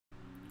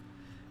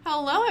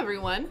Hello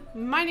everyone,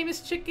 my name is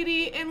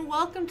Chickadee and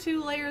welcome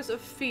to Layers of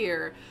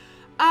Fear.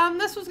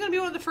 This was going to be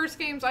one of the first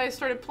games I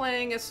started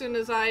playing as soon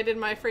as I did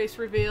my face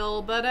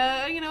reveal,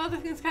 but you know, other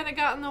things kind of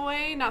got in the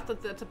way, not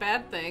that that's a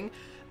bad thing,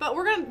 but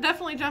we're going to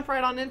definitely jump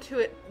right on into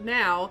it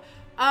now.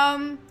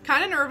 Kind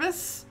of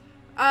nervous,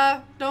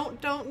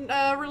 don't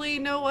really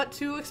know what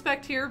to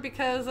expect here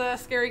because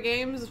scary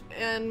games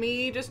and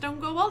me just don't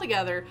go well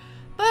together.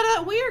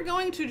 But we are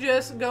going to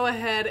just go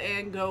ahead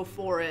and go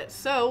for it.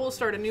 So we'll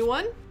start a new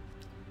one.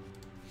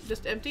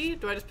 Just empty?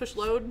 Do I just push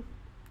load?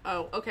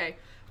 Oh, okay.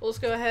 We'll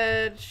just go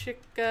ahead.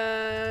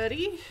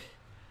 Chickadee.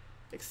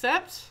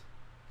 Accept.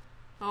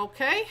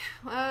 Okay.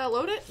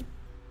 Load it.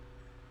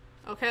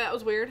 Okay, that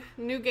was weird.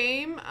 New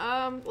game.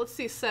 Let's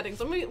see settings.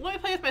 Let me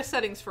play with my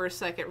settings for a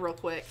second real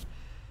quick.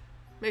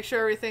 Make sure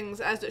everything's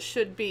as it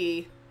should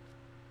be.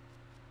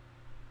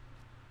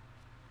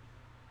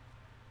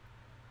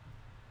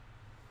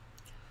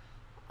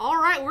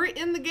 Alright, we're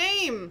in the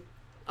game.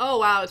 Oh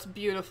wow, it's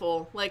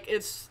beautiful. Like,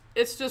 it's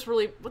just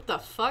really, what the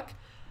fuck?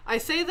 I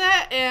say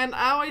that and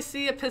I always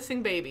see a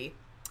pissing baby.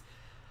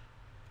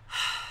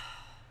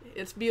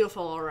 It's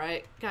beautiful,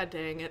 alright. God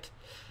dang it.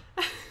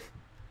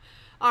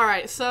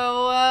 Alright,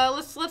 so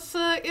let's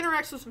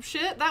interact with some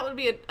shit. That would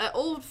be an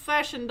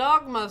old-fashioned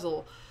dog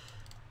muzzle.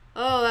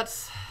 Oh,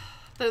 that's...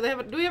 do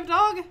we have a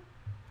dog?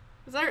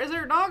 Is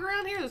there a dog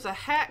around here? There's a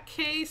hat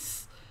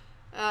case.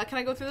 Can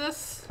I go through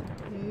this?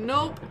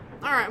 Nope.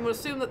 Alright, I'm gonna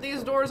assume that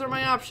these doors are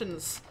my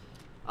options.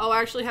 Oh,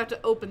 I actually have to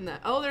open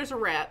that. Oh, there's a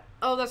rat.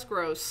 Oh, that's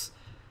gross.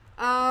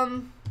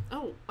 Oh,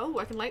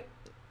 I can light...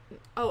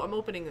 Oh, I'm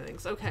opening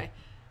things. Okay.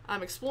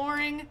 I'm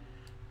exploring.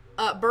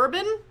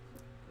 Bourbon.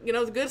 You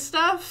know, the good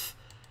stuff.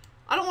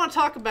 I don't want to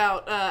talk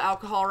about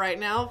alcohol right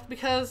now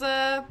because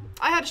I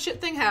had a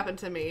shit thing happen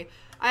to me.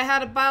 I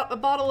had about a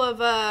bottle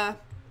of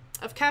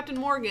Captain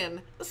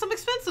Morgan. Some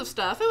expensive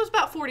stuff. It was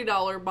about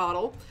 $40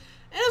 bottle.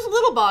 And it was a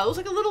little bottle. It was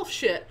like a little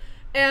shit.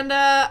 And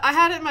I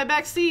had it in my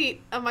back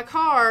seat of my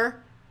car.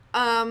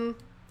 And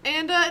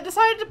it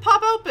decided to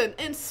pop open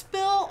and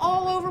spill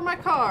all over my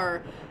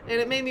car.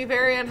 And it made me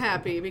very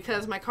unhappy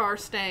because my car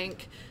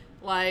stank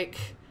like,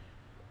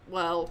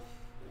 well,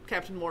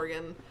 Captain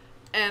Morgan.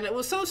 And it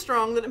was so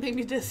strong that it made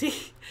me dizzy.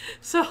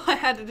 So I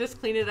had to just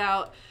clean it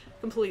out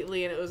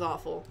completely and it was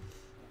awful.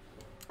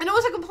 And it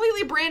was a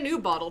completely brand new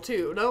bottle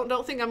too.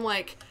 Don't think I'm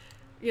like,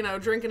 you know,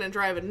 drinking and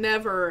driving.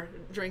 Never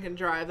drink and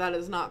drive. That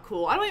is not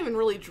cool. I don't even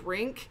really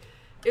drink.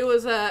 It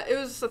was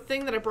a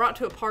thing that I brought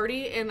to a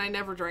party and I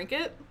never drank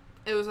it.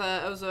 It was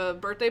a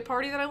birthday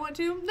party that I went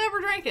to.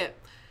 Never drank it.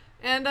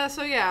 And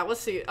so yeah,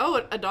 let's see.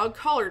 Oh, a dog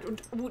collar.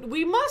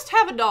 We must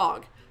have a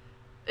dog.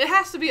 It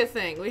has to be a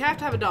thing. We have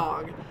to have a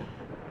dog.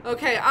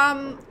 Okay,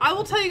 I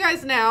will tell you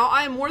guys now,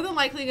 I am more than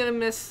likely gonna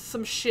miss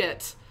some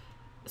shit.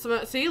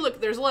 See,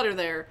 look, there's a letter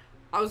there.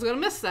 I was gonna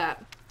miss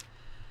that.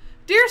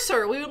 Dear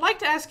sir, we would like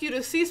to ask you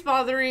to cease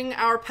bothering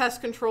our pest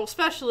control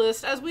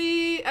specialist as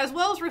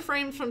well as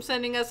refrain from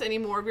sending us any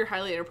more of your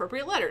highly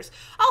inappropriate letters.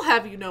 I'll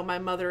have you know my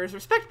mother is a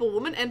respectable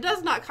woman and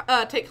does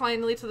not take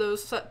kindly to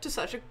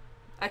such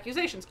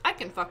accusations. I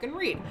can fucking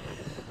read.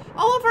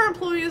 All of our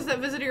employees that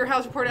visited your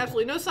house report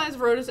absolutely no signs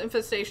of rodent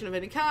infestation of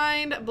any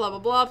kind. Blah, blah,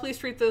 blah. Please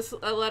treat this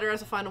letter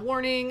as a final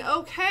warning.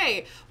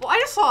 Okay. Well, I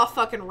just saw a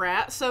fucking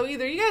rat, so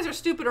either you guys are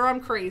stupid or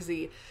I'm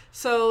crazy.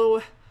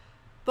 So...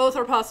 both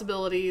are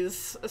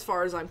possibilities as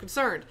far as I'm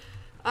concerned.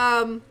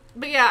 But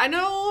yeah, I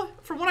know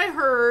from what I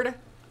heard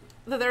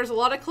that there's a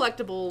lot of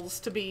collectibles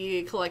to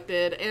be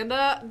collected, and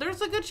there's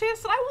a good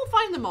chance that I will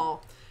find them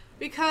all.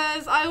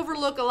 Because I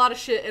overlook a lot of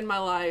shit in my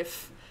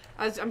life,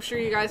 as I'm sure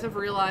you guys have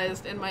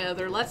realized in my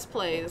other Let's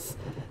Plays.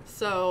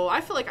 So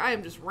I feel like I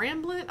am just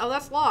rambling. Oh,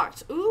 that's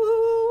locked.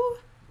 Ooh.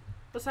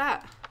 What's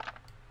that?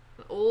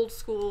 An old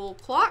school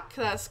clock.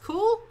 That's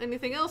cool.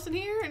 Anything else in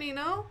here?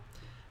 No?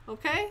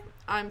 Okay.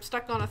 I'm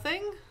stuck on a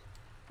thing.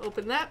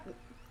 Open that.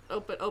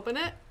 Open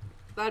it.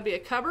 That'd be a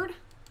cupboard.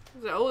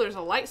 Oh, there's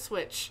a light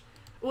switch.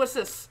 What's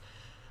this?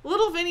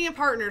 Little Vinny and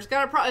Partners.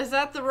 Got a is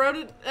that the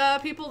rodent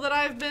people that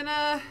I've been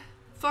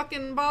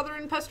fucking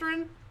bothering,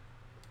 pestering?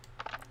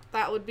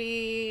 That would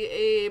be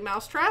a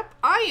mousetrap.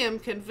 I am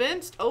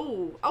convinced.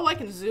 Oh, I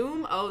can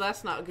zoom. Oh,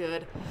 that's not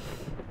good.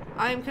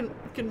 I am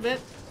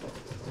convinced.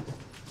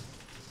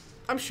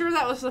 I'm sure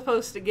that was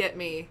supposed to get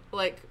me,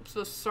 like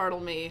supposed to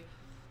startle me.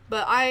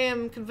 But I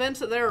am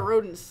convinced that there are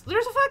rodents.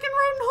 There's a fucking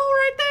rodent hole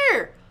right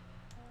there.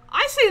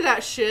 I see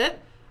that shit.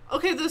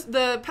 Okay,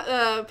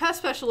 the pest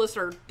specialists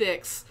are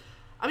dicks.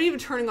 I'm even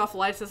turning off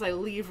lights as I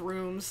leave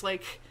rooms.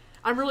 Like,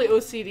 I'm really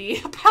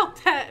OCD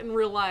about that in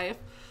real life.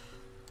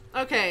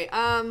 Okay,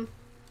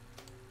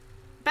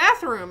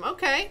 bathroom.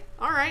 Okay,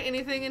 all right.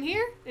 Anything in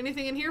here?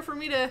 Anything in here for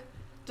me to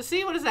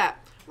see? What is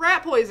that?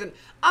 Rat poison.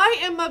 I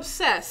am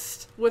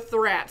obsessed with the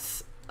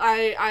rats.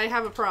 I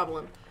have a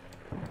problem.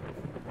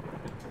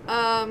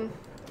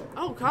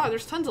 Oh god,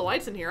 there's tons of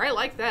lights in here. I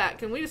like that.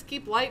 Can we just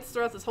keep lights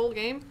throughout this whole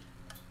game?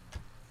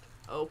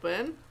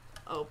 Open.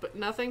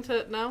 Nothing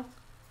to, no?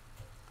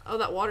 Oh,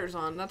 that water's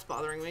on. That's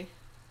bothering me.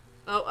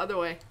 Oh, other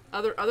way.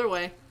 Other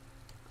way.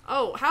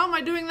 Oh, how am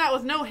I doing that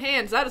with no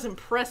hands? That is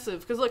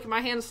impressive. Because look,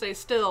 my hands stay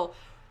still.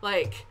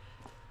 Like,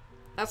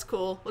 that's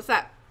cool. What's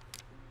that?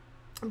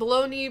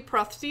 Below-knee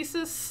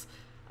prosthesis.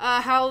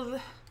 Oh,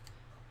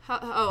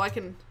 I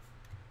can...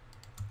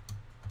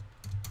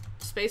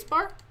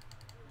 Spacebar?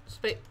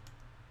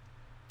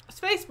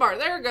 Spacebar,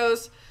 there it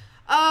goes.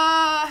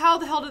 How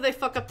the hell did they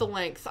fuck up the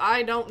length?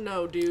 I don't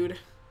know, dude.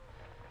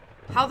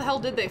 How the hell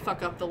did they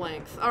fuck up the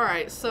length?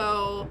 Alright,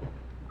 so...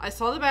 I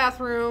saw the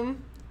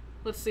bathroom.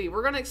 Let's see,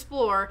 we're gonna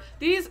explore.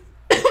 These...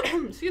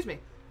 excuse me.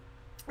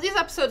 These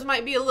episodes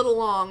might be a little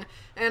long,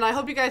 and I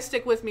hope you guys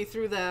stick with me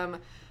through them.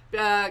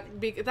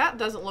 That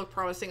doesn't look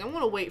promising. I'm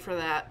gonna wait for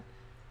that.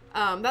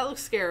 That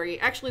looks scary.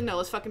 Actually, no,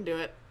 let's fucking do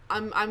it.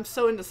 I'm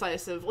so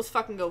indecisive. Let's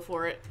fucking go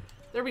for it.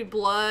 There be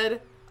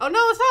blood. Oh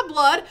no, it's not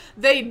blood!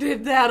 They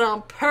did that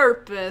on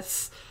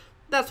purpose!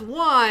 That's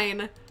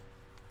wine!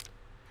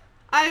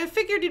 I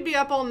figured you'd be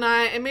up all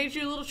night and made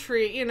you a little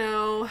treat, you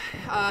know.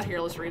 Here,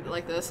 let's read it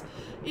like this.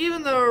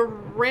 Even the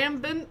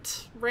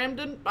Rambent,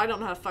 I don't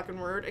know how to fucking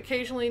word,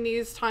 occasionally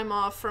needs time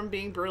off from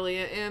being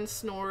brilliant and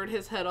snored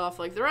his head off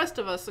like the rest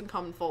of us in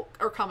common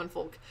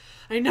folk.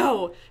 I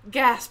know!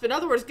 Gasp! In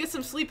other words, get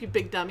some sleep, you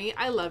big dummy.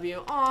 I love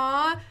you.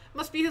 Aw,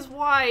 must be his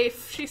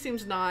wife. She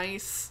seems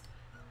nice.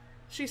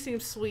 She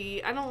seems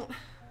sweet. I don't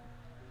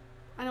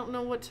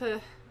know what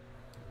to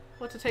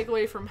take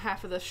away from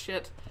half of this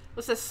shit.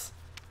 What's this?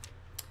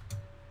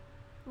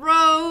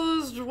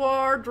 Rose,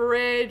 Joie,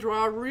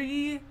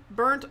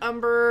 burnt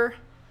umber,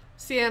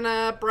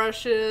 sienna,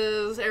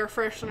 brushes, air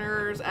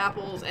fresheners,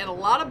 apples, and a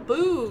lot of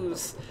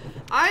booze.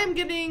 I am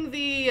getting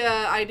the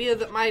idea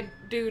that my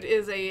dude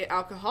is a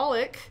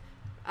alcoholic.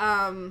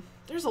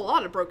 There's a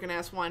lot of broken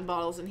ass wine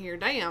bottles in here.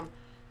 Damn.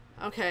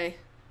 Okay.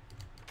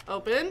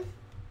 Open.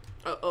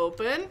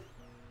 Open.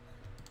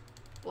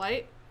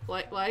 Light.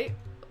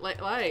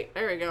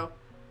 There we go.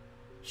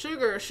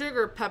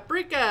 Sugar,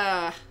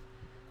 paprika.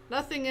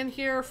 Nothing in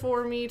here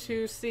for me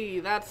to see.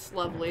 That's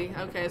lovely.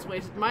 Okay, it's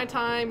wasted my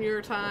time,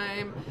 your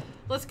time.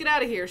 Let's get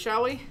out of here,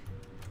 shall we?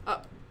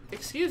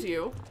 Excuse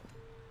you.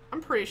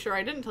 I'm pretty sure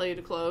I didn't tell you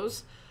to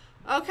close.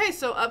 Okay,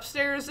 so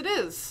upstairs it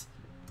is.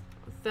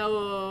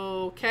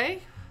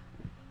 Okay.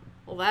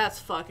 Well, that's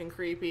fucking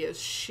creepy as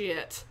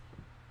shit.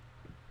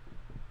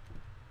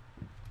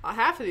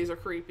 Half of these are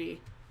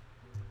creepy.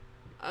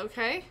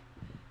 Okay.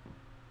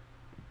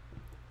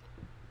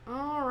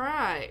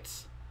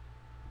 Alright.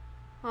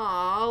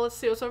 Aw, let's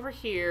see what's over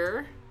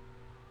here.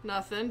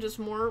 Nothing, just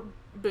more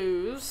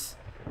booze.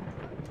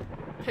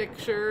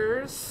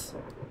 Pictures.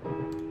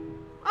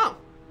 Oh.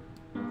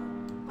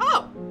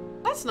 Oh,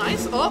 that's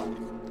nice. Oh,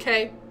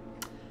 okay.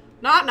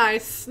 Not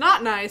nice,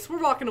 not nice.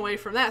 We're walking away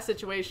from that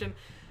situation.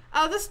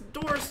 This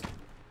door's...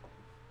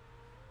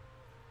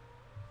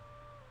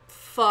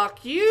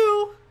 Fuck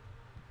you.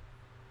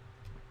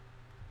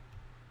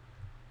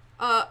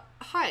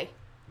 Hi.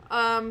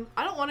 I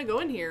don't want to go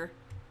in here.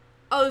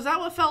 Oh, is that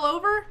what fell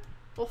over?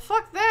 Well,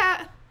 fuck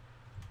that.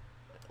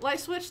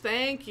 Light switch,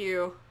 thank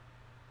you.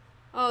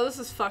 Oh, this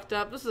is fucked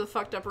up. This is a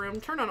fucked up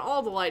room. Turn on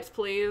all the lights,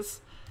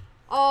 please.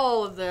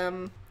 All of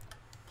them.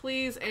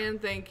 Please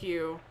and thank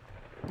you.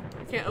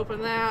 Can't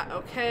open that.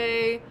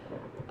 Okay.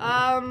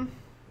 Alright,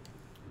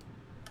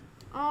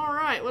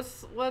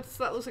 what's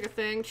that? Looks like a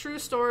thing. True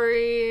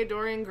story,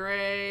 Dorian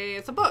Gray.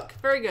 It's a book.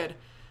 Very good.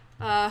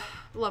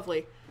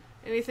 Lovely.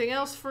 Anything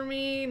else for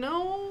me?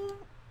 No.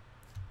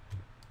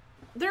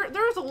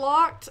 There's a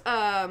locked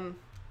drawer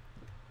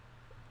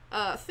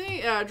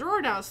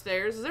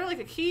downstairs. Is there like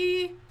a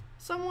key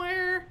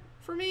somewhere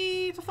for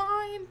me to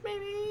find,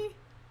 maybe?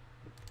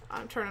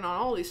 I'm turning on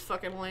all these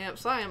fucking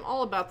lamps. I am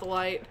all about the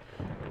light.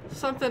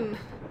 Something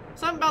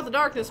about the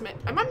darkness.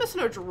 Am I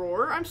missing a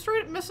drawer? I'm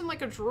straight up missing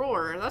like a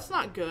drawer. That's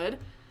not good.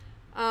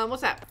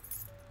 What's that?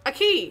 A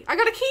key! I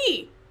got a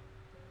key!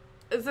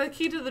 Is that a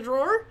key to the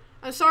drawer?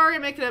 I'm sorry, I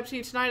make it up to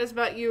you. Tonight is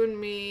about you and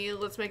me.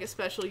 Let's make it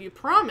special. You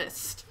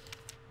promised.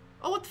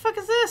 Oh, what the fuck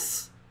is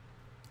this?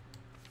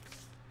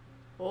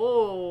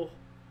 Oh.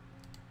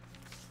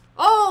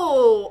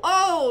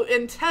 Oh,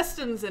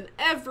 intestines and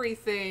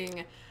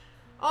everything.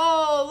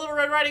 Oh, Little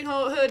Red Riding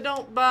Hood,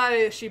 don't buy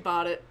it. She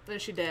bought it, and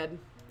she dead.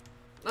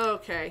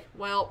 Okay,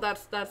 well,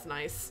 that's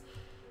nice.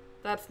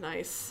 That's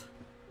nice.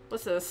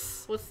 What's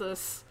this? What's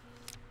this?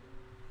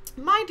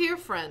 My dear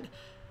friend.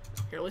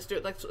 Here, let's do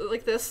it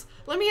like this.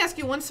 Let me ask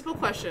you one simple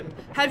question.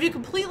 Have you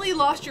completely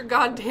lost your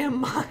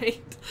goddamn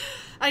mind?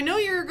 I know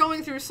you're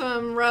going through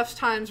some rough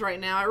times right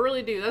now. I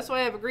really do. That's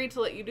why I've agreed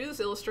to let you do this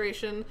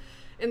illustration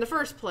in the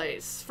first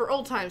place, for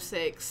old time's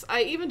sakes.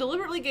 I even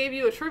deliberately gave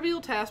you a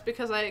trivial task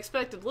because I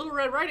expected Little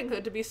Red Riding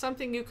Hood to be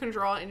something you can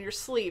draw in your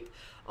sleep.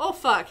 Oh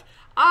fuck,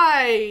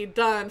 I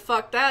done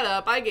fucked that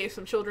up. I gave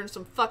some children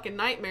some fucking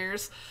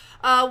nightmares.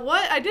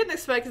 What I didn't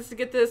expect is to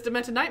get this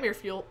demented nightmare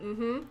fuel.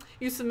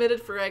 You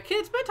submitted for a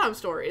kid's bedtime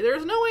story.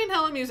 There's no way in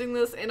hell I'm using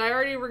this, and I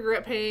already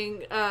regret paying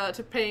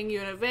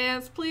you in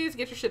advance. Please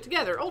get your shit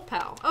together, old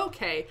pal.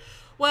 Okay,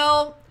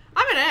 well,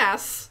 I'm an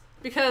ass.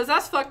 Because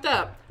that's fucked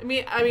up. I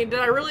mean, did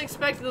I really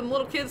expect them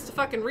little kids to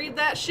fucking read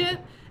that shit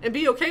and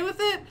be okay with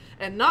it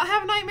and not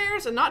have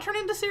nightmares and not turn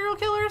into serial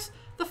killers?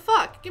 The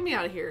fuck? Get me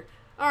out of here.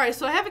 Alright,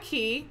 so I have a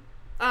key.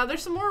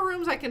 There's some more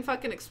rooms I can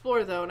fucking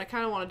explore, though, and I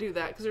kind of want to do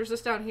that, because there's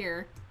this down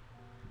here.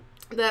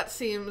 That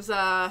seems,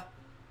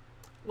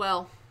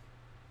 well,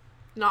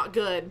 not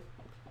good.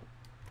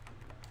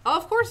 Oh,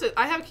 of course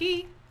I have a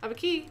key. I have a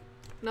key.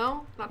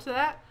 No, not to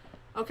that.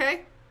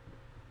 Okay.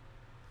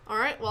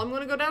 Alright, well, I'm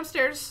going to go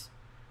downstairs.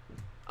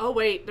 Oh,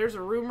 wait, there's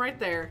a room right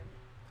there.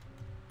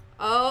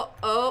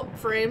 Oh,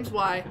 frames,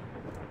 why?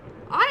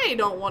 I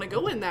don't want to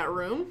go in that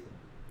room.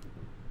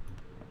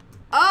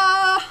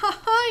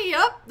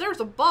 Yep,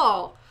 there's a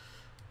ball.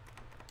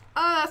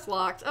 That's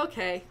locked.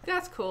 Okay,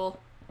 that's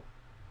cool.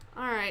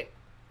 Alright.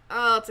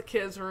 Oh, it's a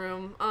kid's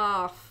room.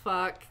 Oh,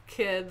 fuck.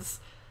 Kids.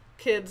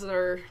 Kids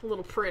are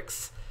little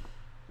pricks.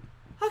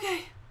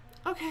 Okay.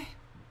 Okay.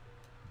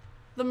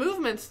 The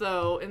movements,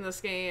 though, in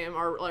this game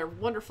are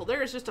wonderful.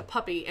 There is just a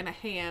puppy and a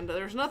hand.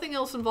 There's nothing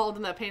else involved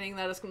in that painting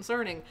that is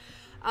concerning.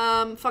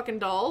 Fucking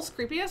dolls.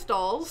 Creepy-ass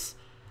dolls.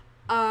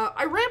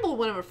 I ramble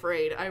when I'm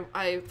afraid.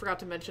 I forgot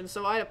to mention,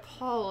 so I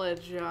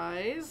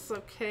apologize.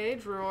 Okay,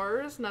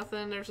 drawers.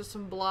 Nothing. There's just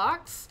some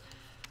blocks.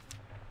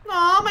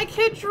 Aw, my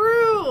kid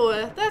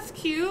drew! That's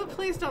cute.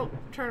 Please don't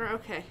turn her.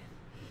 Okay.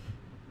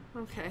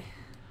 Okay.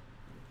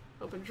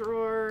 Open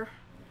drawer.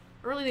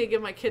 I really need to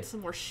give my kid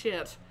some more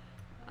shit.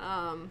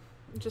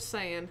 Just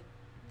saying.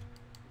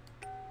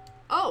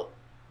 Oh!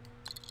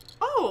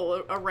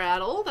 Oh, a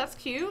rattle. That's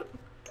cute.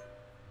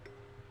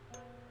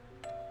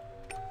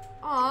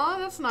 Aw,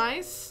 that's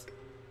nice.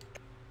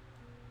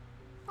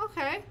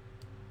 Okay.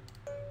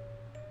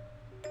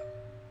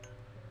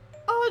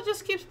 Oh, it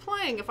just keeps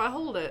playing if I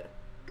hold it.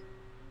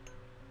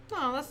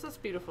 Oh, that's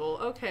beautiful.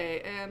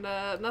 Okay, and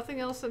nothing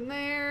else in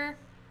there.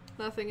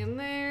 Nothing in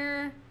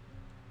there.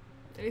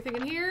 Anything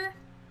in here?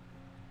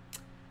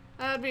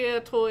 That'd be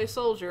a toy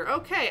soldier.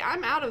 Okay,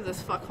 I'm out of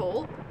this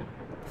fuckhole.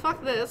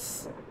 Fuck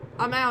this.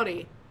 I'm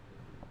outie.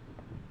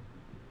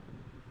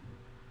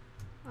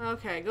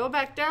 Okay, go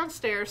back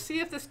downstairs.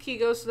 See if this key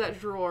goes to that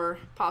drawer.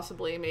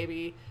 Possibly,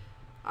 maybe.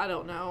 I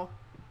don't know.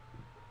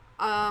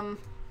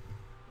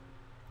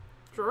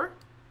 Drawer?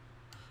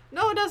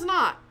 No, it does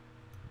not.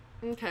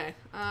 Okay,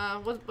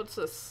 what's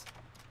this?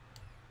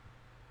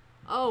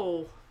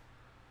 Oh.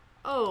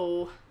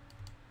 Oh.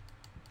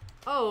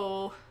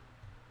 Oh.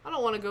 I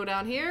don't want to go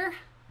down here.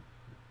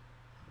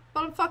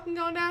 But I'm fucking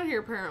going down here,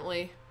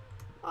 apparently.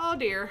 Oh,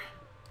 dear.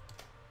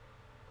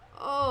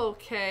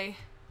 Okay.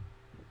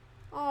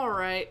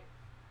 Alright.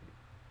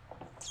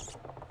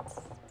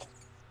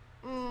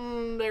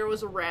 There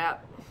was a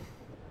rat.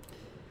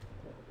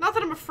 Not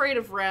that I'm afraid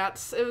of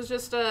rats. It was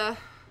just a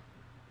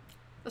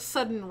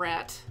sudden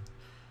rat.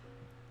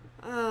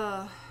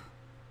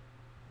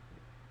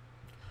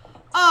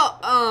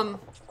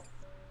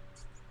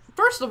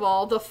 First of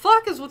all, the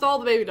fuck is with all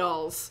the baby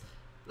dolls?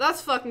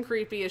 That's fucking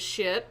creepy as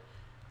shit.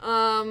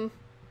 There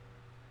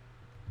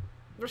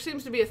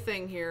seems to be a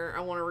thing here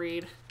I want to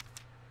read.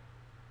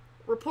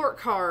 Report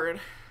card.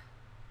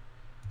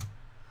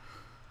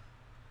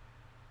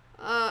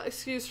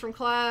 Excuse from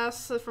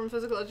class, from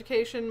physical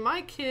education.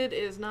 My kid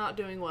is not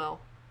doing well.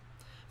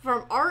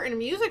 From art and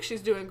music,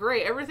 she's doing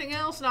great. Everything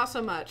else, not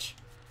so much.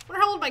 I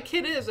wonder how old my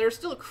kid is. There's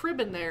still a crib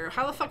in there.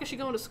 How the fuck is she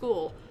going to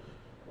school?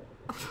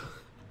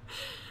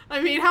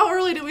 I mean, how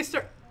early do we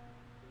start?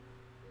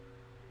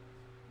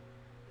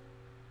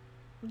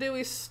 Do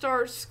we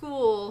start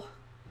school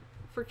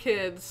for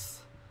kids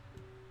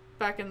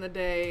back in the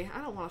day? I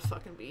don't want to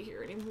fucking be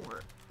here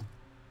anymore.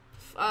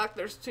 Fuck,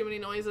 there's too many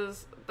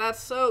noises. That's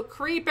so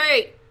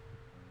creepy!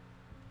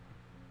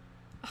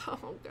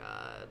 Oh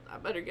god, I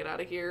better get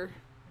out of here.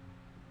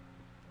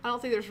 I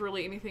don't think there's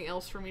really anything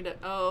else for me to...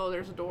 Oh,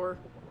 there's a door.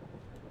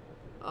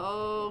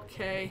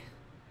 Okay.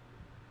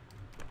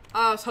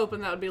 I was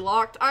hoping that would be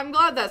locked. I'm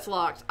glad that's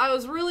locked. I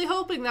was really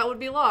hoping that would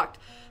be locked.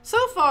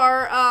 So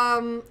far,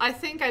 I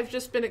think I've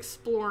just been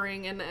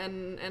exploring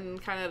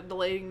and kind of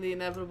delaying the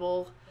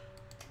inevitable.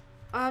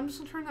 I'm just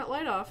gonna turn that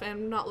light off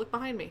and not look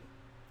behind me.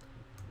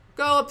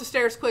 Go up the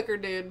stairs quicker,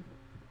 dude.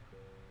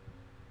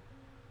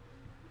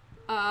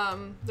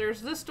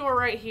 There's this door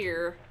right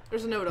here.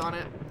 There's a note on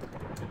it.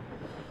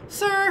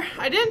 Sir,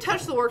 I didn't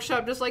touch the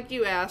workshop just like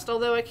you asked,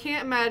 although I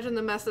can't imagine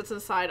the mess that's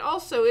inside.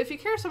 Also, if you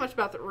care so much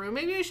about the room,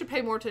 maybe you should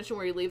pay more attention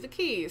where you leave the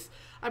keys.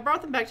 I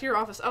brought them back to your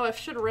office. Oh, I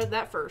should have read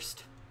that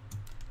first.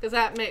 Because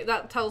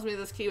that tells me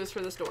this key was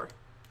for this door.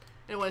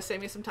 And it would have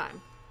saved me some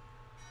time.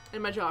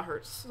 And my jaw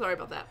hurts. Sorry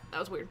about that. That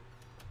was weird.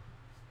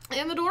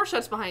 And the door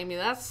shuts behind me.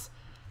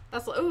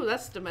 Oh,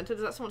 that's demented.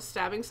 Is that someone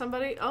stabbing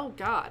somebody? Oh,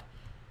 God.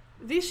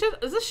 Is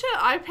this shit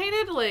I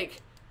painted?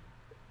 Like,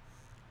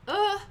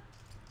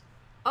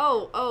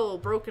 Oh,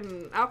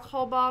 broken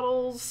alcohol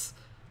bottles,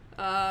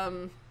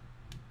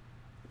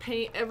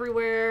 paint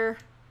everywhere,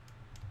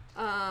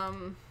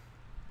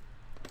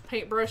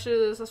 paint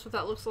brushes, that's what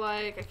that looks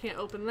like. I can't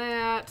open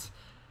that.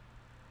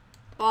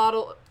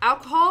 Bottle,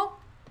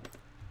 alcohol?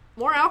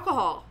 More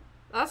alcohol.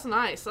 That's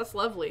nice, that's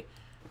lovely.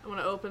 I'm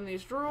gonna open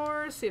these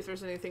drawers, see if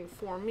there's anything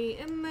for me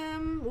in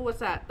them. Ooh, what's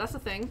that? That's a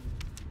thing.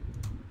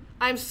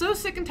 I'm so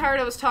sick and tired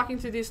of us talking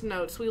through these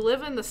notes. We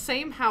live in the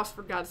same house,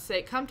 for God's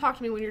sake. Come talk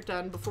to me when you're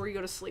done before you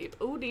go to sleep.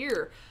 Oh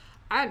dear.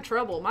 I'm in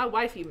trouble. My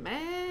wife be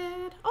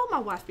mad. Oh, my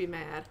wife be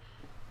mad.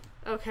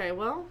 Okay,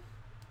 well.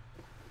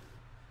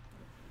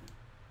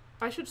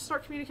 I should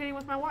start communicating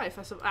with my wife.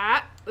 I said,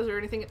 is there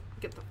anything?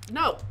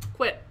 No,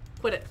 quit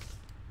it.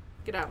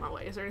 Get out of my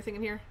way. Is there anything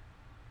in here?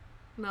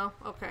 No?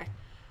 Okay.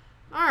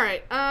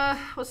 Alright,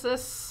 what's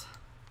this?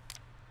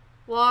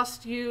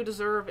 Lost, you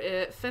deserve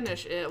it.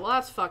 Finish it. Well,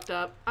 that's fucked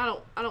up. I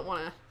don't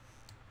want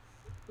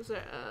to. Is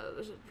there,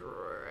 there's a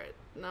drawer right.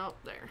 No,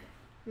 there.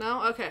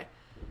 No? Okay.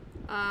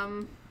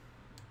 Alright.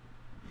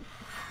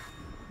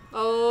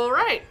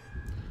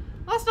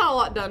 Well, that's not a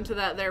lot done to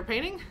that there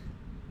painting.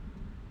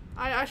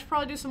 I should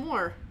probably do some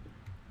more.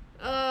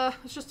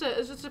 It's just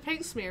a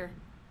paint smear.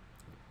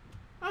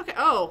 Okay,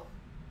 oh.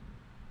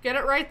 Get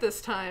it right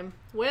this time.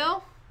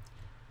 Well,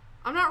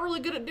 I'm not really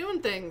good at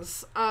doing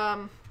things.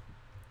 Oh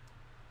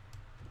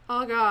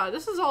god,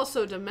 this is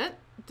also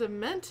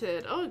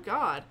demented. Oh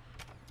god.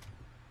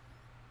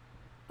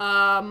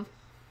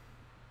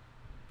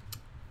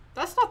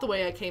 That's not the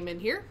way I came in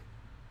here.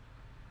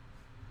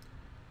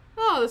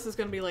 Oh, this is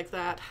gonna be like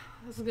that.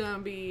 This is gonna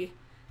be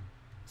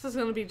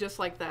just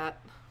like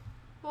that.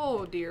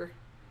 Oh dear.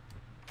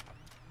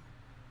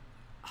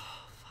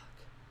 Oh fuck.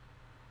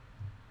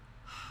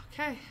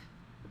 Okay.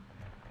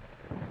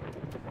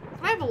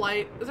 Can I have a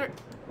light? Is there?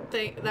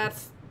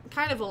 That's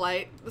kind of a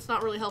light. That's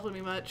not really helping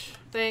me much.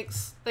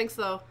 Thanks. Thanks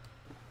though.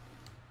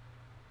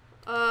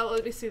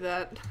 Let me see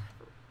that.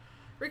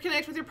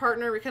 Reconnect with your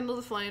partner. Rekindle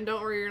the flame.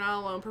 Don't worry, you're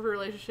not alone. Perfect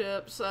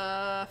relationships.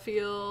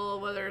 Feel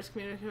whether it's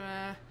communicating.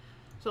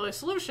 So a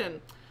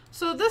solution.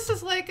 So this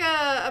is like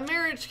a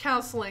marriage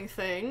counseling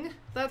thing.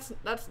 That's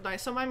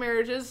nice. So my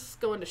marriage is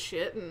going to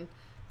shit and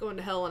going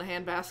to hell in a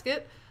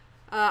handbasket.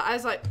 I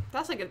was like,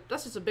 that's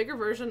just a bigger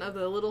version of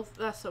the little.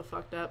 That's so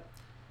fucked up.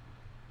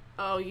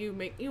 Oh, you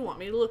want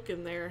me to look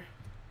in there?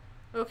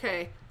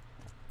 Okay.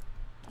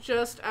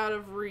 Just out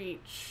of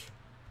reach.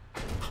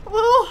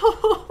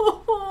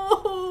 Oh,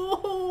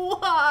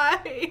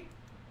 why?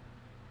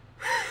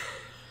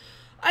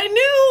 I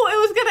knew it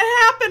was gonna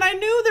happen. I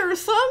knew there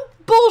was some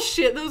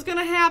bullshit that was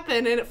gonna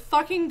happen, and it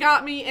fucking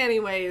got me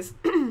anyways.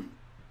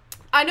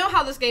 I know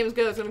how this game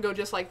goes. It's gonna go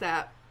just like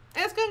that.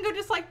 And it's gonna go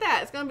just like that.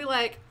 It's gonna be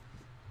like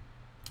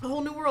a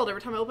whole new world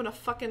every time I open a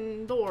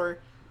fucking door.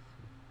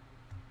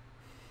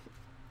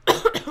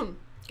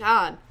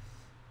 God.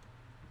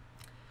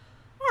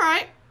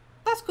 Alright.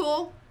 That's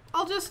cool.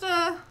 I'll just,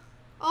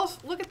 I'll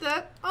look at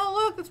that.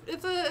 Oh, look.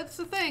 It's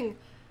a thing.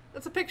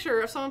 It's a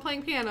picture of someone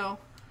playing piano.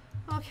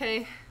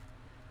 Okay.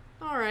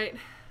 Alright.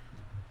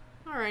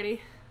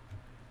 Alrighty.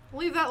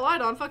 Leave that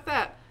light on. Fuck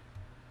that.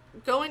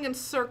 Going in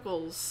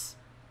circles.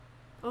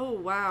 Oh,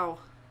 wow.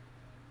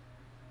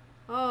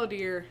 Oh,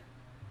 dear.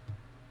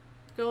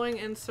 Going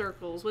in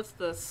circles. What's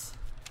this?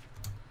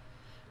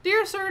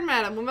 Dear sir and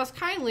madam, we must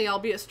kindly,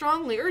 albeit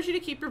strongly, urge you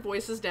to keep your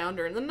voices down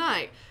during the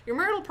night. Your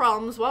marital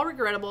problems, while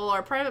regrettable,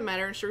 are private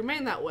matter and should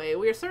remain that way.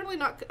 We are certainly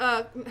not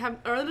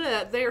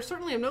they are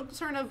certainly of no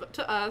concern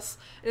to us,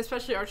 and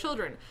especially our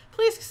children.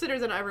 Please consider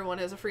that everyone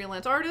is a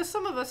freelance artist.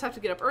 Some of us have to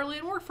get up early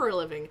and work for a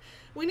living.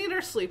 We need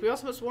our sleep. We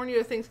also must warn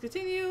you if things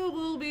continue,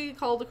 we'll be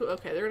called to,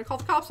 okay, they're gonna call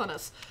the cops on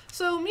us.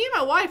 So me and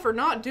my wife are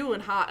not doing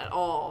hot at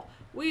all.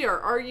 We are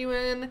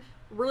arguing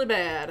really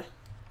bad.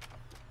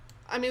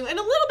 I mean, and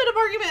a little bit of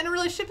argument in a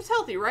relationship is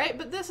healthy, right?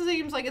 But this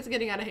seems like it's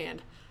getting out of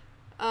hand.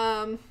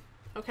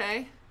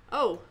 Okay.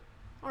 Oh,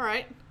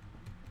 alright.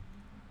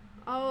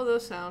 Oh,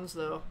 those sounds,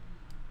 though.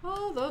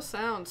 Oh, those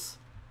sounds.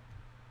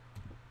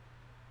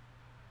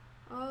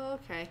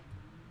 Okay.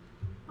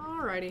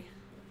 Alrighty.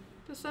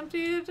 Just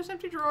empty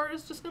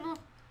drawers. Just gonna,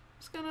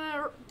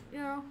 you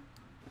know,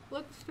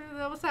 look through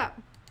the, what's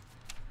that?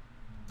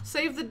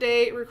 Save the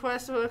date.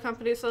 Request of a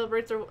company to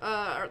celebrate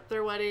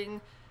their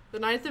wedding the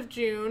 9th of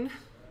June.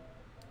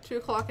 2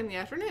 o'clock in the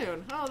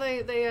afternoon. Oh,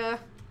 they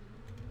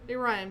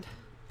rhymed.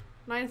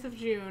 9th of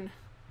June.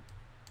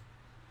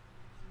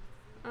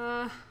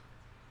 I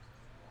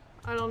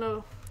don't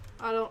know.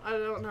 I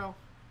don't know.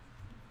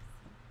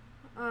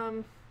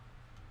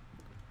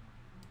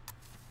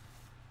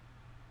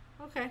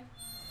 Okay.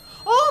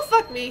 Oh,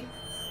 fuck me!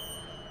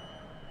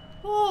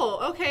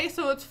 Oh, okay,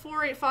 so it's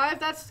 485.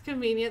 That's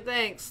convenient.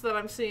 Thanks that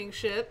I'm seeing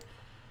shit.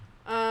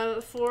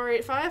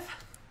 485.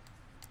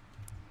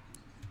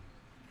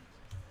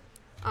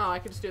 Oh, I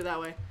can just do it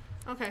that way.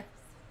 Okay.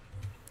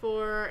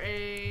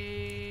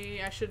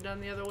 I should have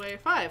done the other way.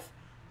 5.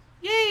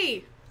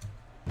 Yay!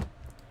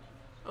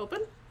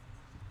 Open?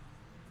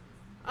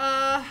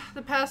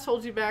 The past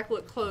holds you back.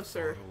 Look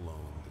closer. The thought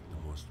alone that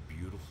the most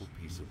beautiful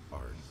piece of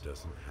art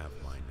doesn't have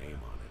my name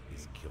on it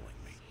is killing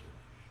me.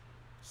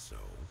 So,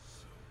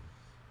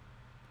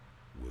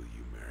 will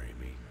you marry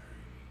me?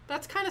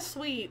 That's kind of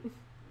sweet.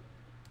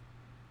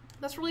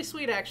 That's really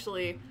sweet,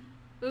 actually.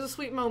 There's a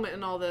sweet moment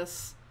in all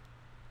this.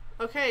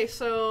 Okay,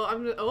 so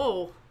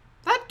oh,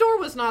 that door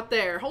was not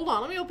there. Hold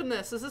on, let me open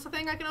this. Is this a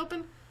thing I can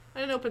open? I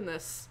didn't open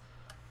this.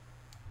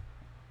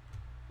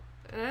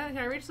 Can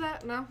I reach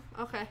that? No?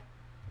 Okay.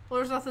 Well,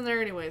 there's nothing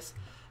there anyways.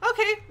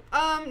 Okay,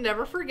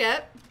 never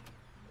forget.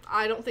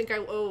 I don't think I...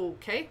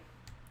 Okay.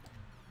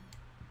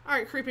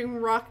 Alright,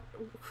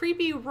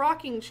 creepy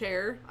rocking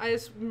chair. I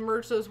just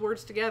merged those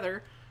words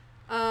together.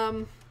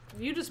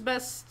 You just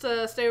best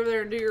stay over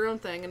there and do your own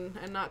thing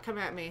and not come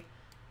at me.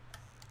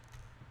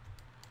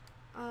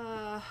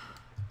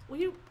 Will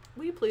you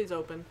please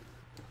open?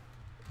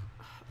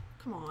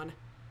 Come on.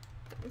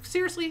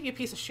 Seriously, you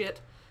piece of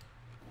shit.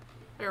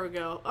 There we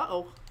go.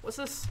 Uh-oh. What's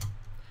this?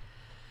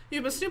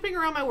 You've been snooping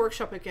around my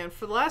workshop again.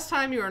 For the last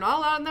time, you are not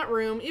allowed in that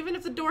room. Even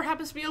if the door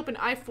happens to be open,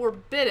 I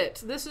forbid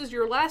it. This is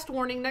your last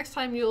warning. Next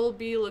time, you'll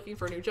be looking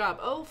for a new job.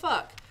 Oh,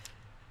 fuck.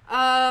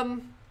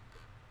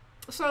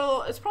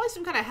 So, it's probably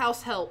some kind of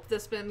house help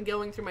that's been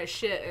going through my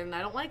shit, and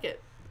I don't like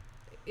it.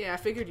 Yeah, I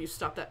figured you'd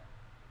stop that.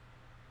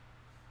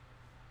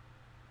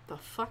 The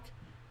fuck?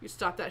 You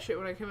stopped that shit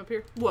when I came up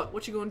here? What?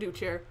 What you gonna do,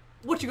 chair?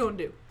 What you gonna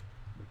do?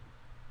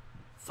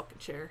 Fucking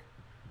chair.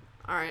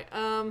 Alright,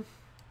 I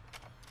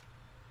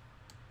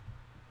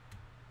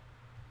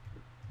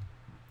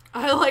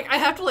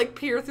have to, like,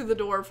 peer through the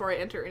door before I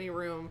enter any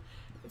room.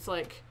 It's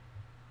like,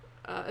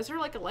 is there,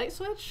 like, a light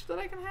switch that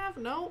I can have?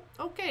 No?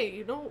 Okay,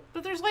 you don't,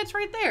 but there's lights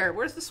right there.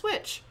 Where's the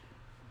switch?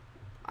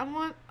 I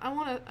want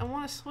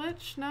a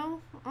switch?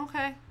 No?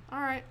 Okay.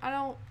 Alright, I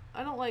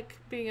don't like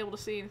being able to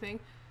see anything.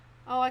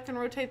 Oh, I can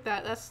rotate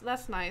that.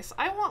 That's nice.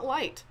 I want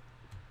light.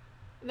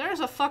 There's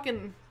a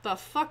fucking, the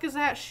fuck is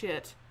that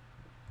shit?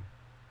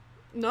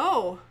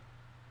 No.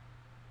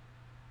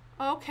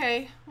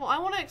 Okay. Well, I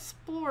want to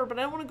explore, but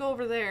I don't want to go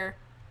over there.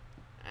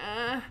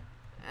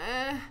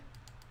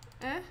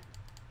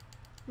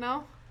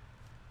 No?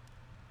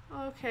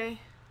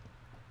 Okay.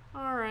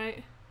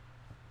 Alright.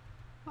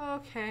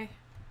 Okay.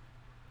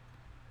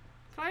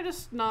 Can I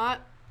just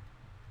not?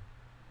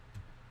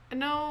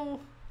 No.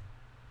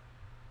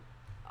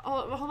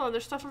 Oh, hold on.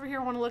 There's stuff over here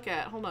I want to look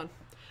at. Hold on.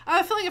 I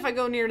have a feeling if I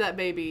go near that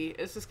baby,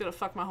 it's just gonna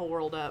fuck my whole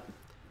world up.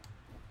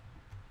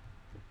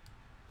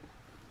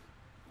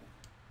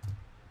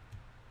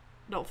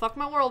 Don't fuck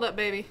my world up,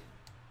 baby.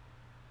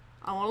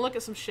 I want to look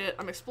at some shit.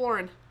 I'm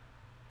exploring.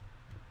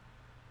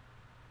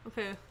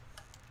 Okay.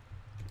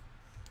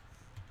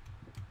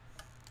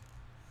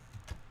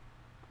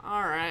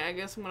 Alright, I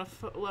guess I'm gonna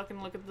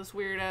look at this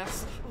weird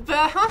ass.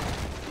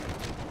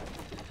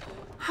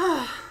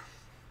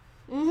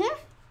 Mm-hmm.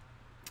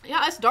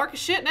 Yeah, it's dark as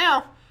shit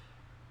now.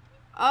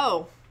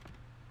 Oh.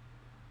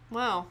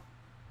 Well.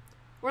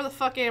 Where the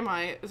fuck am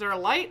I? Is there a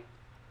light?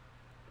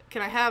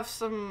 Can I have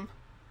some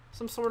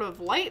sort of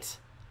light?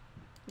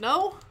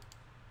 No?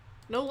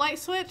 No light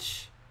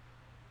switch?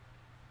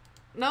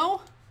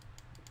 No?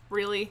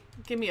 Really?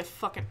 Give me a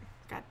fucking...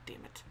 God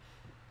damn it.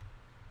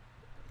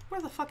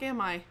 Where the fuck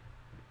am I?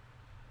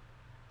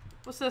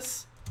 What's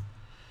this?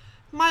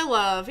 My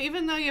love,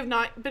 even though you have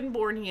not been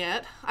born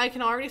yet, I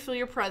can already feel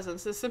your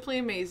presence. It's simply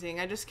amazing.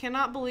 I just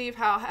cannot believe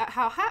how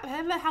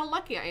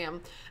lucky I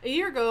am. A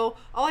year ago,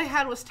 all I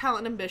had was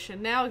talent and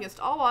ambition. Now, against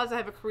all odds, I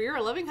have a career,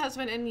 a loving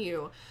husband, and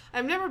you.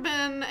 I've never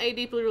been a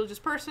deeply religious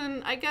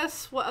person. I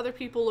guess what other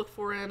people look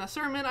for in a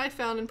sermon, I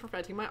found in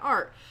perfecting my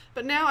art.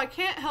 But now I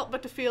can't help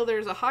but to feel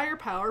there's a higher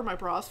power, my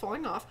bra is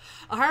falling off,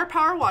 a higher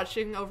power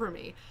watching over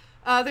me.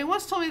 They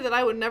once told me that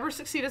I would never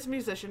succeed as a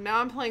musician. Now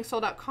I'm playing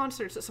sold-out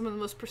concerts at some of the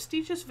most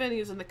prestigious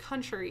venues in the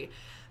country.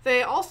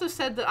 They also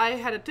said that I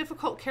had a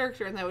difficult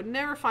character and that I would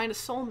never find a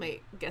soulmate.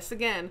 Guess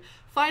again.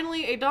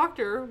 Finally, a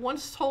doctor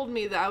once told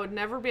me that I would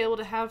never be able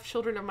to have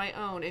children of my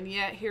own, and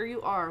yet here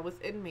you are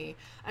within me.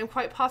 I'm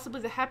quite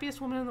possibly the happiest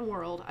woman in the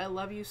world. I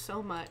love you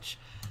so much.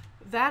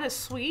 That is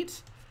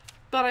sweet,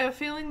 but I have a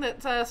feeling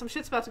that some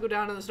shit's about to go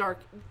down in this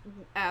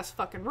dark-ass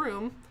fucking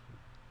room.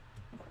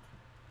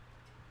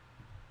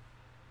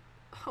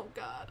 Oh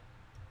god.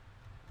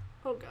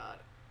 Oh god.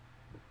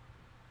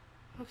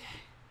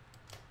 Okay.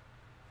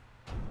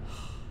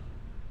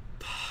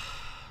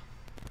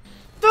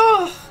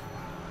 Oh!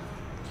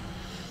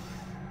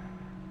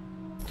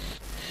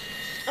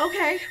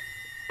 Okay.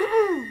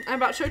 I'm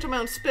about to choke on my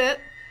own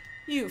spit.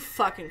 You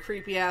fucking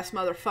creepy ass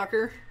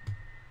motherfucker.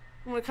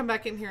 I'm gonna come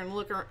back in here and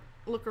look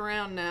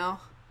around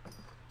now.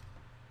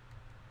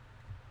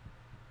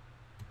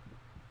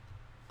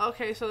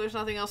 Okay, so there's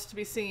nothing else to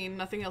be seen,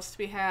 nothing else to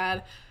be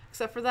had.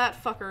 Except for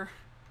that fucker.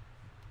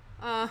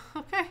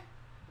 Okay.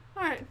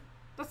 Alright.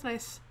 That's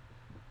nice.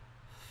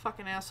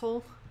 Fucking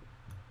asshole.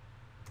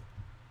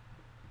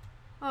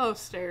 Oh,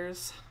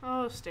 stairs.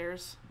 Oh,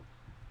 stairs.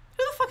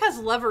 Who the fuck has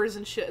levers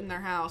and shit in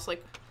their house?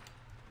 Like,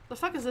 the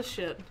fuck is this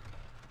shit?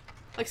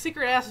 Like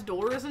secret ass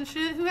doors and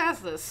shit? Who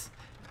has this?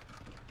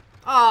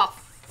 Oh,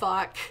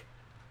 fuck.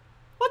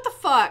 What the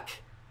fuck?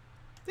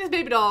 These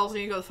baby dolls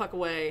need to go the fuck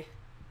away.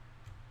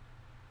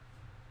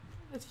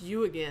 It's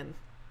you again.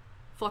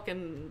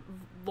 Fucking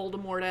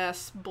Voldemort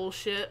ass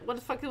bullshit. What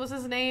the fuck was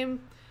his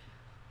name?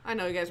 I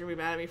know you guys are gonna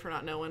be mad at me for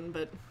not knowing,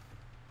 but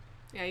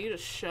yeah, you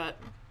just shut.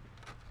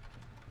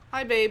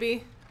 Hi,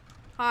 baby.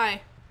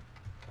 Hi.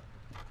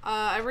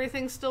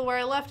 Everything's still where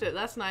I left it.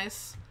 That's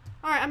nice.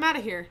 Alright, I'm out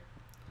of here.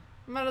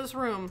 I'm out of this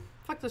room.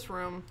 Fuck this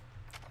room.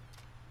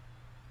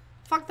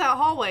 Fuck that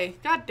hallway.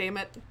 God damn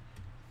it.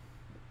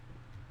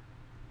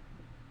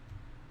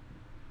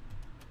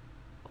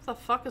 What the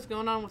fuck is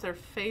going on with their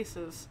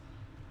faces?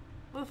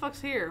 What the fuck's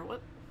here?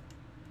 What?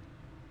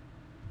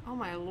 Oh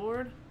my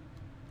lord.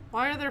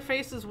 Why are their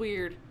faces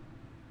weird?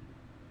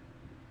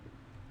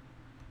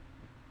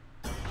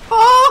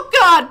 Oh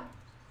god!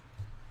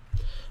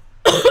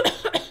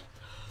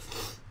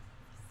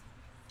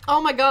 Oh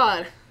my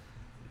god.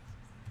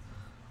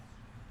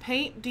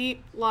 Paint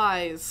deep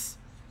lies.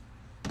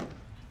 What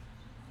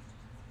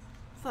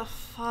the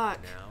fuck?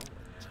 Now,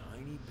 a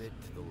tiny bit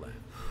to the left.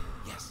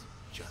 Yes,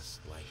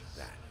 just like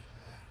that.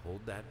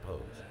 Hold that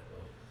pose.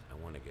 I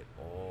want to get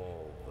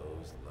all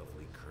those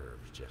lovely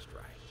curves just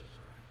right.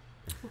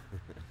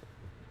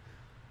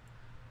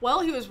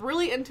 Well, he was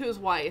really into his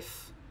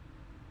wife.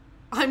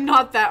 I'm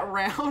not that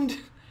round.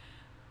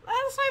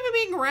 That's not even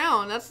being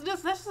round. That's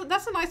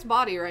a nice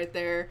body right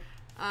there.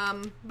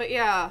 But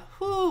yeah.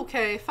 Whew,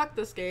 okay, fuck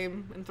this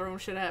game and throwing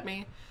shit at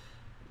me.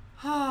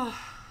 Oh.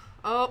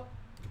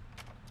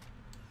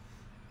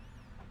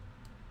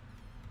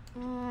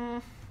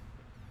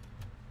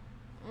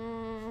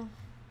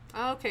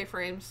 Okay,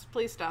 frames.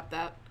 Please stop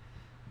that.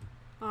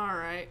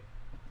 Alright.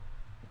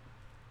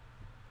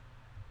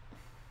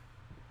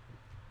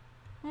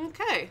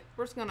 Okay,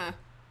 we're just gonna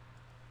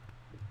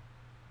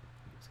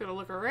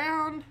look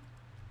around.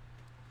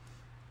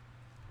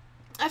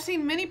 I've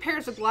seen many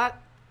pairs of glass.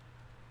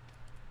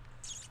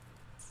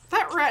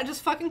 That rat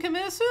just fucking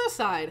committed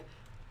suicide.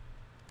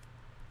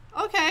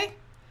 Okay.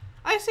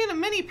 I've seen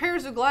many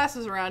pairs of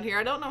glasses around here.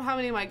 I don't know how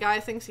many my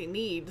guy thinks he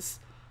needs.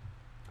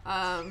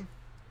 Hey,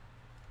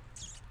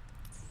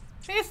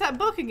 it's that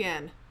book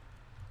again.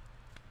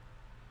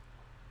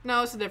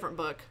 No, it's a different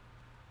book.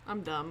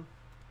 I'm dumb.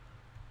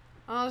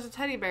 Oh, there's a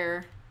teddy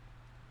bear.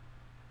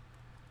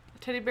 A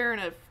teddy bear in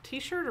a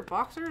t-shirt or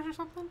boxers or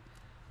something?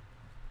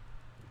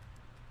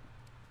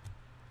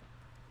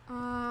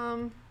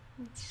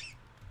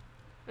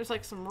 There's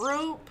like some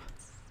rope.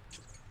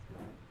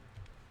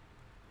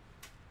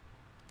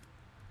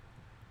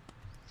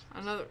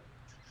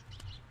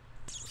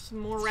 Some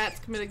more rats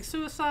committing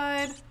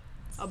suicide.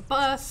 A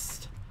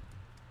bust.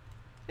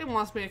 It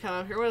wants me to come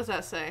up here. What does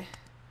that say?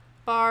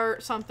 Bar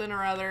something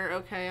or other.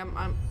 Okay,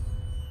 I'm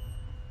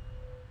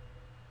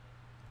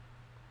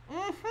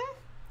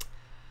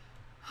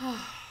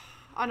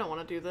I don't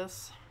want to do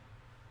this.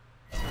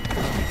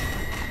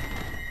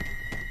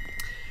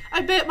 I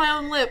bit my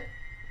own lip.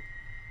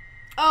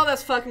 Oh,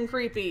 that's fucking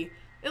creepy.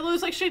 It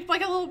looks like shaped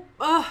like a little,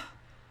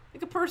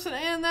 like a person,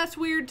 and that's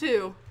weird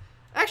too.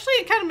 Actually,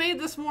 it kind of made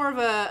this more of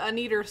a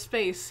neater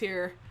space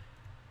here.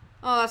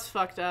 Oh, that's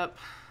fucked up.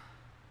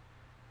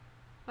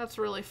 That's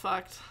really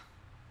fucked.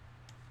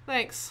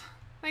 Thanks.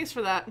 Thanks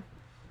for that.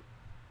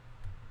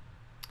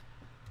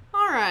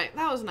 Alright,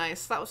 that was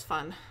nice. That was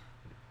fun.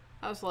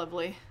 That was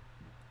lovely.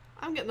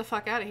 I'm getting the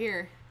fuck out of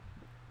here.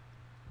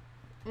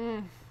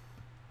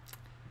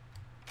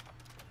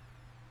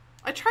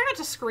 I try not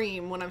to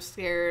scream when I'm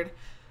scared.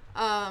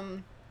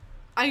 I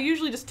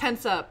usually just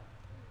tense up.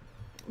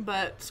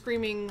 But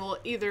screaming will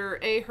either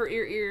A, hurt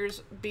your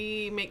ears,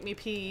 B, make me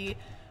pee,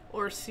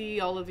 or C,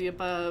 all of the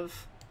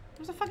above.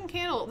 There's a fucking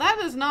candle. That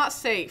is not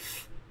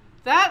safe.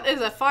 That is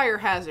a fire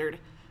hazard.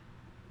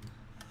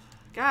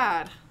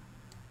 God.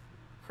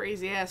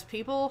 Crazy ass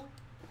people.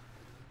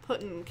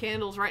 Putting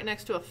candles right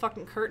next to a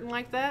fucking curtain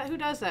like that? Who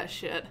does that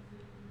shit?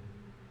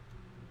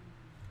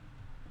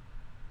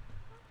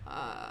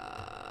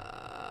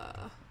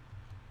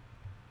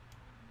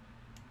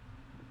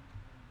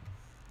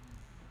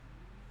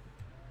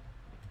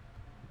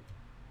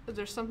 Is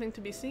there something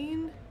to be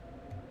seen?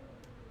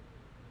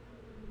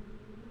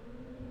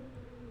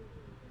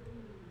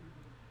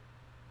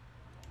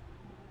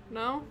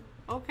 No?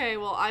 Okay,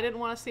 well, I didn't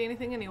want to see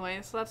anything anyway,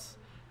 so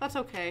that's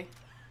okay.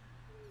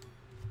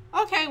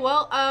 Okay,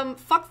 well,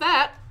 fuck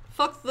that.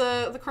 Fuck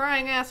the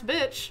crying ass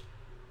bitch.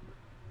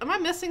 Am I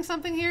missing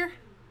something here?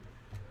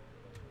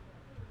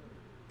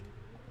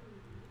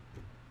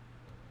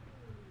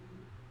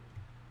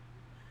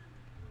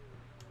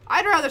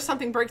 I'd rather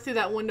something break through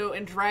that window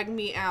and drag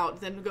me out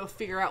than go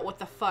figure out what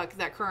the fuck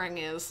that crying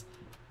is.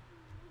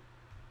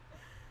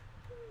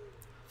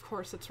 Of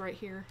course, it's right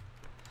here.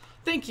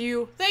 Thank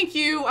you. Thank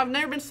you. I've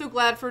never been so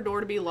glad for a door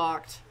to be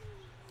locked.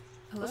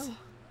 Hello.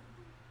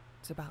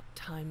 It's about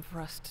time for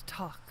us to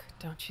talk,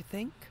 don't you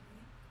think?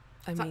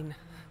 I mean,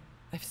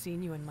 I've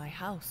seen you in my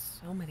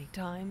house so many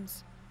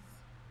times,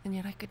 and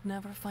yet I could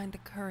never find the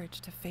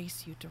courage to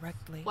face you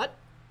directly. What?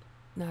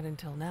 Not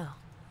until now.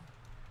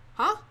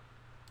 Huh?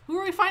 Who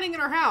are we finding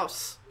in our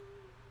house?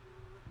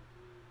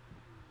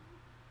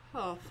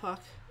 Oh,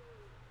 fuck.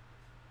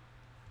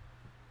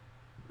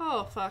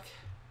 Oh, fuck.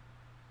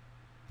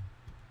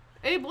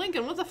 Abe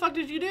Lincoln, what the fuck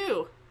did you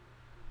do?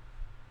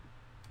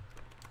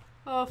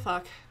 Oh,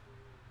 fuck.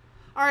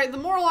 Alright, the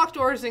more locked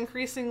doors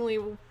increasingly...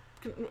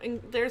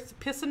 There's the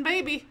pissin'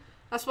 baby.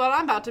 That's what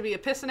I'm about to be, a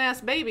pissin'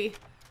 ass baby.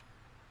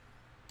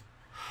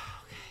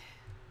 Okay.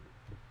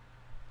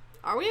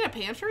 Are we in a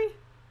pantry?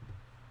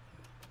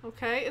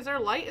 Okay, is there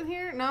light in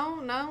here?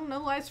 No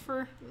lights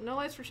for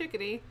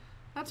Chickadee.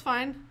 That's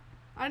fine.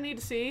 I need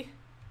to see.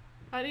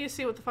 I need to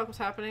see what the fuck was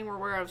happening or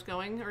where I was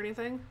going or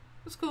anything.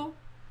 It's cool.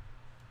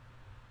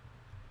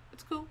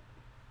 It's cool.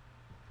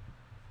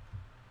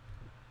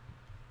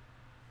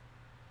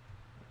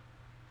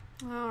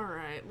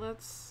 Alright,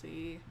 let's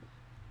see.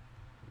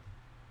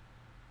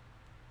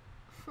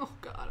 Oh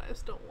god, I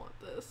just don't want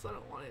this. I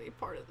don't want any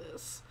part of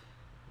this.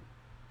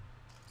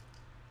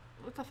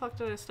 What the fuck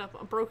did I step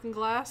on? Broken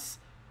glass?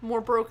 More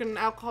broken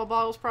alcohol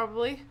bottles,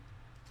 probably.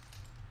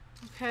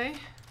 Okay.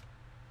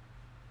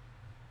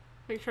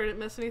 Make sure I didn't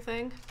miss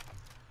anything.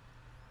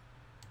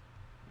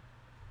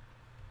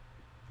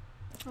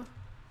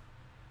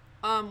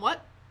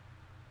 What?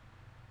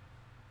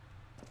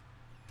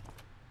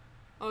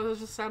 Oh, it was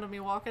just the sound of me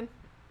walking.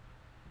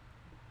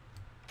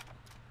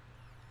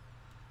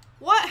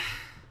 What?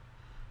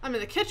 I'm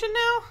in the kitchen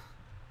now?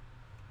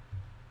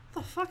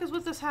 What the fuck is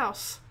with this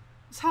house?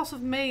 This house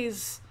of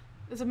maze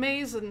is a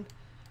maze and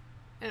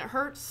it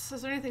hurts.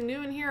 Is there anything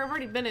new in here? I've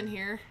already been in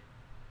here.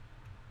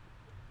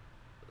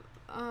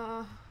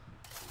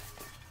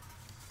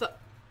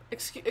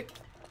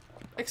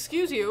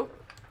 Excuse you.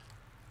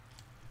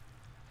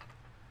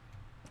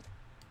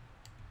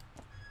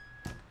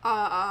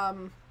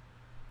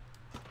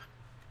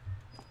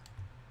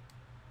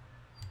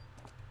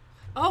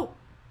 Oh,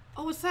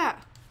 what's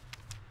that?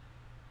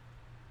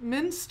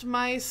 Minced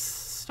mice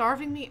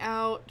starving me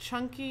out.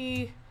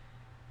 Chunky,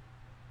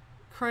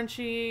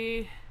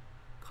 crunchy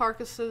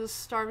carcasses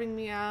starving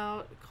me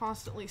out.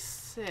 Constantly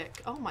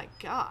sick. Oh my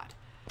god.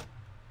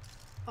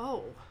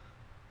 Oh.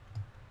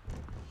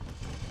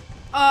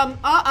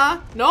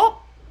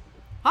 Nope.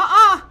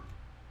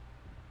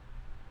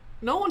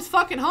 No one's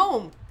fucking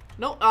home.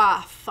 No,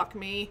 fuck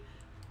me.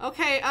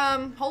 Okay,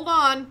 hold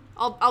on.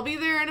 I'll be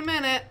there in a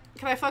minute.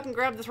 Can I fucking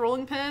grab this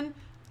rolling pin?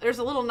 There's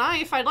a little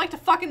knife. I'd like to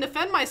fucking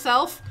defend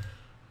myself.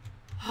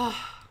 Oh,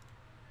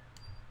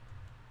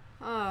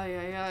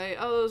 yeah.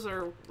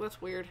 Oh,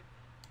 that's weird.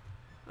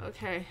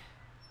 Okay.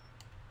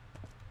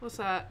 What's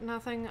that?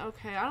 Nothing?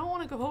 Okay, I don't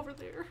want to go over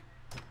there.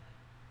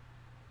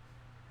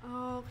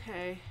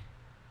 Okay.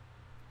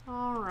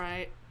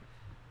 Alright.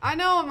 I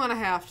know I'm gonna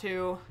have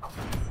to.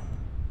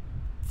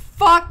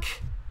 Fuck!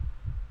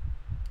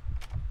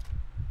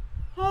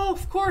 Oh,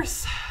 of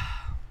course.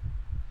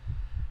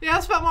 Yeah,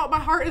 that's about what my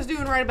heart is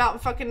doing right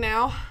about fucking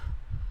now.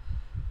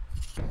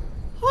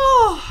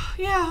 Oh,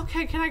 yeah,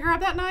 okay. Can I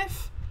grab that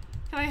knife?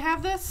 Can I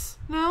have this?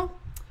 No?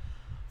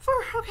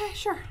 Okay,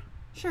 sure.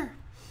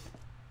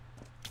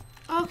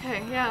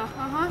 Okay, yeah,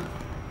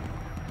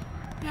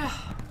 Yeah.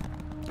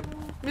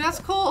 I mean, that's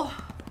cool.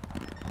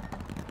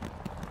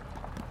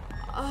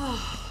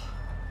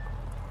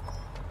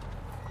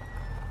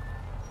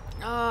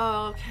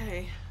 Oh,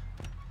 okay.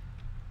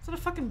 Is that a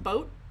fucking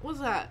boat? What's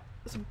that?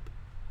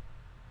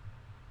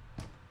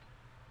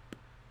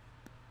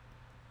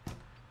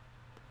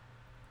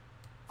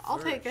 I'll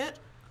take it.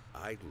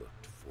 I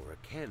looked for a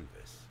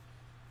canvas.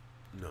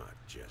 Not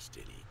just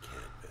any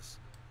canvas.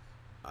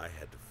 I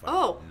had to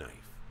find a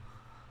knife.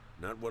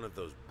 Not one of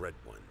those bread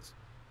ones.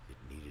 It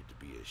needed to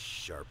be as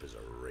sharp as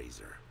a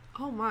razor.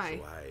 Oh my.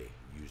 So I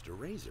used a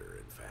razor,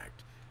 in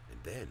fact, and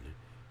then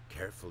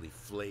carefully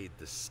flayed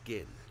the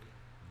skin.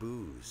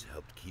 Booze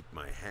helped keep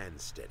my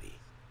hand steady.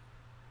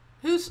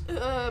 Whose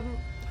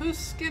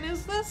skin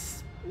is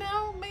this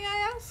now, may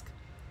I ask?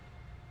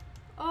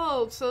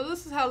 Oh, so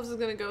this is how this is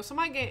gonna go. So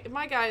my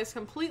guy is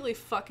completely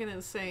fucking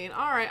insane.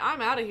 Alright,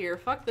 I'm out of here.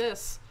 Fuck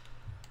this.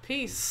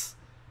 Peace.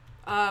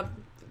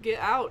 Get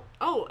out.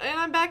 Oh, and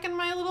I'm back in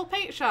my little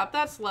paint shop.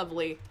 That's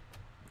lovely.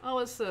 Oh,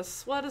 what's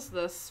this? What is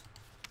this?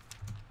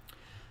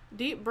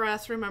 Deep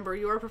breaths. Remember,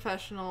 you are a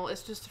professional.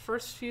 It's just the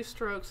first few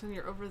strokes and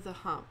you're over the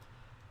hump.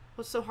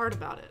 What's so hard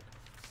about it?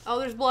 Oh,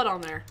 there's blood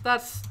on there.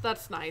 That's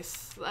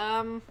nice.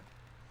 Oh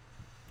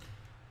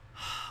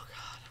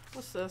god.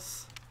 What's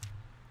this?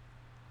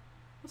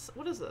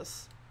 What is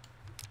this?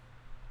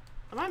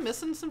 Am I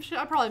missing some shit?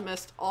 I probably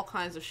missed all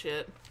kinds of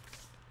shit.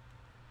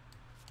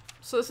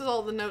 So this is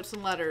all the notes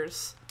and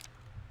letters.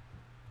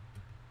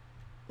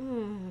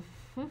 Oh,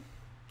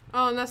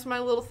 and that's my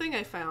little thing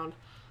I found.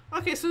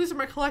 Okay, so these are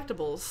my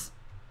collectibles.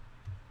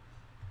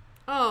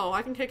 Oh,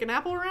 I can kick an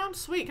apple around?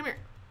 Sweet, come here.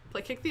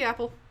 Play kick the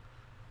apple.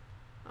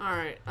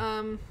 Alright,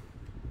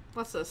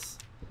 what's this?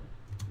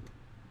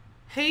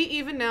 Hey,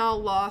 even now,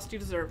 lost, you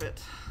deserve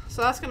it.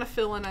 So that's gonna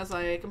fill in as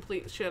I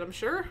complete shit, I'm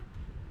sure.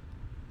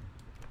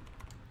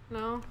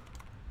 No?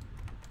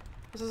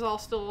 This is all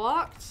still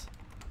locked?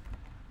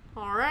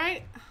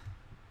 Alright.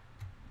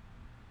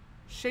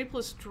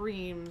 Shapeless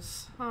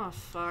dreams. Oh,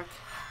 fuck.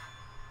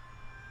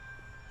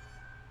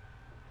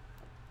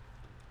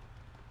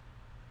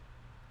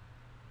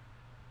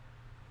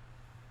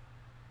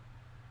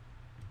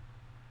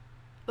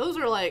 Those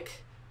are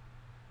like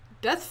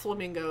death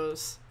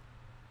flamingos.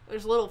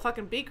 There's a little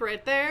fucking beak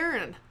right there,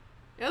 and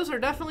those are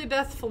definitely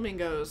death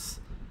flamingos.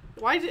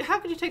 How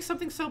could you take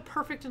something so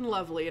perfect and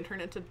lovely and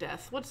turn it into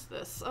death? What's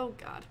this? Oh,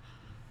 God.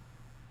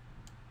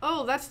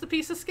 Oh, that's the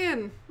piece of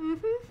skin.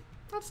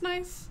 That's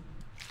nice.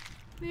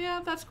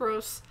 Yeah, that's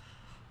gross.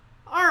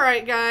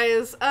 Alright,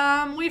 guys.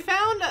 We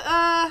found,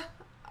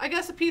 I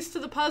guess, a piece to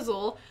the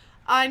puzzle.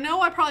 I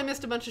know I probably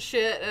missed a bunch of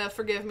shit,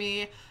 forgive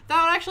me.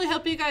 That would actually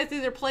help you guys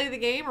either play the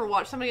game or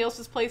watch somebody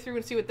else's playthrough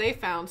and see what they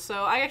found,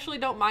 so I actually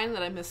don't mind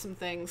that I missed some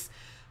things.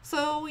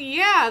 So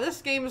yeah,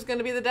 this game is going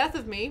to be the death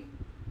of me.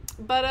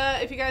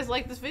 But if you guys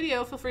like this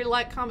video, feel free to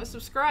like, comment,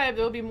 subscribe.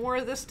 There will be more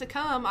of this to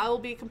come. I will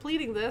be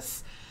completing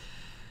this.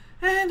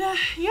 And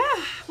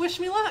yeah, wish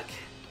me luck.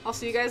 I'll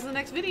see you guys in the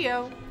next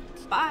video.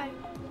 Bye.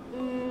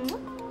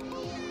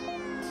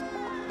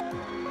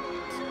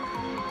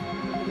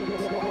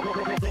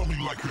 Tell me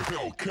like a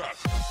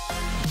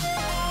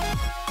Hellcat.